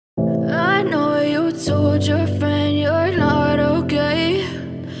told your friend you're not okay,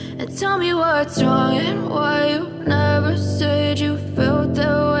 and tell me what's wrong and why you never said you felt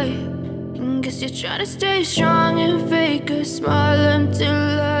that way. And guess you're trying to stay strong and fake a smile until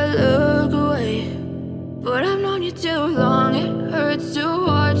I look away. But I've known you too long, it hurts to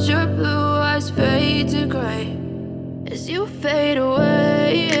watch your blue eyes fade to gray as you fade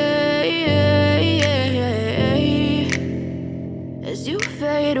away, as you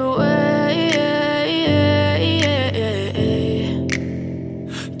fade away.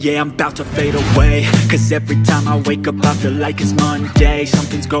 Yeah, I'm about to fade away, cause every time I wake up I feel like it's Monday.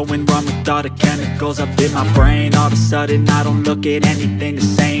 Something's going wrong with all the chemicals up in my brain. All of a sudden I don't look at anything the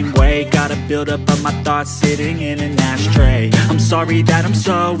same way. Got a buildup of my thoughts sitting in an ashtray. I'm sorry that I'm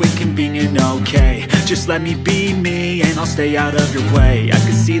so inconvenient, okay. Just let me be me and I'll stay out of your way. I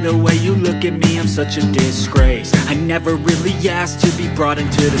can see the way you look at me, I'm such a disgrace. I never really asked to be brought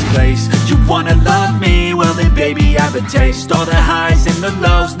into this place. You wanna love me? Well then baby I have a taste. All the highs and the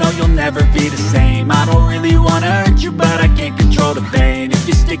lows, no, you'll never be the same. I don't really wanna hurt you, but I can't control the pain. If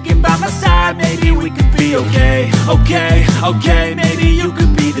you're sticking by my side, maybe we could be okay. Okay, maybe you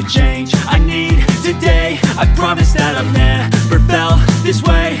could be the change I need today. I promise that I've never felt this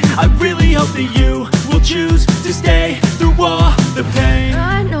way. I really hope that you will choose to stay through all the pain.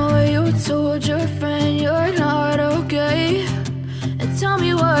 I know you told your friend you're not okay, and tell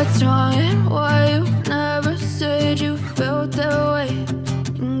me what's wrong and why you never said you felt that way.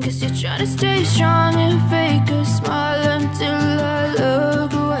 Guess you're trying to stay strong and fake a smile until I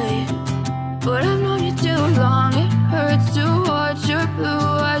look away. But I've known you too long, it hurts to watch your blue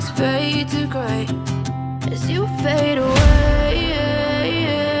eyes fade to gray as you fade away,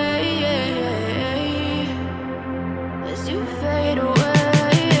 as you fade away,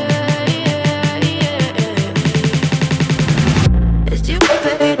 as you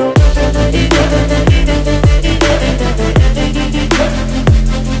fade away.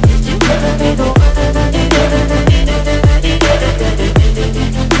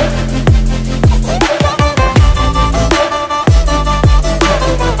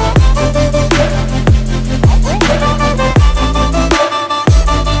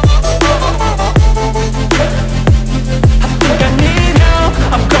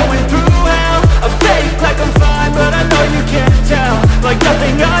 Like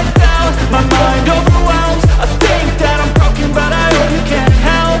nothing I've